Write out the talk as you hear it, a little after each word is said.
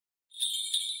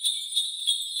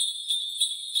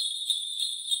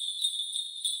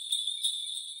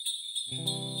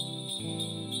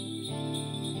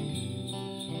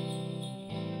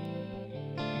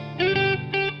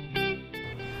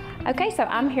Okay, so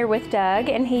I'm here with Doug,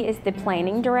 and he is the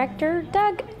planning director.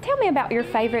 Doug, tell me about your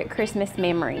favorite Christmas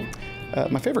memory.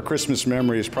 My favorite Christmas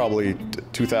memory is probably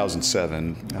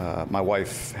 2007. My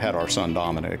wife had our son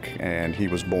Dominic, and he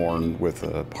was born with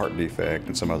a heart defect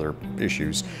and some other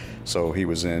issues, so he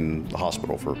was in the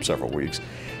hospital for several weeks.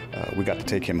 We got to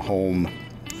take him home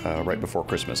right before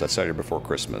Christmas, that Saturday before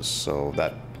Christmas, so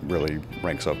that really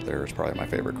ranks up there as probably my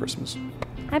favorite Christmas.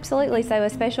 Absolutely, so a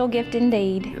special gift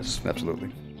indeed. Yes,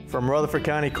 absolutely. From Rutherford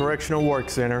County Correctional Work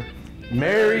Center,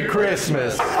 Merry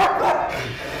Christmas!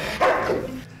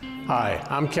 Hi,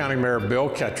 I'm County Mayor Bill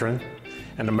Ketron,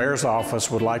 and the Mayor's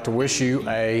Office would like to wish you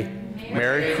a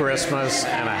Merry Christmas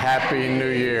and a Happy New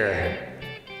Year.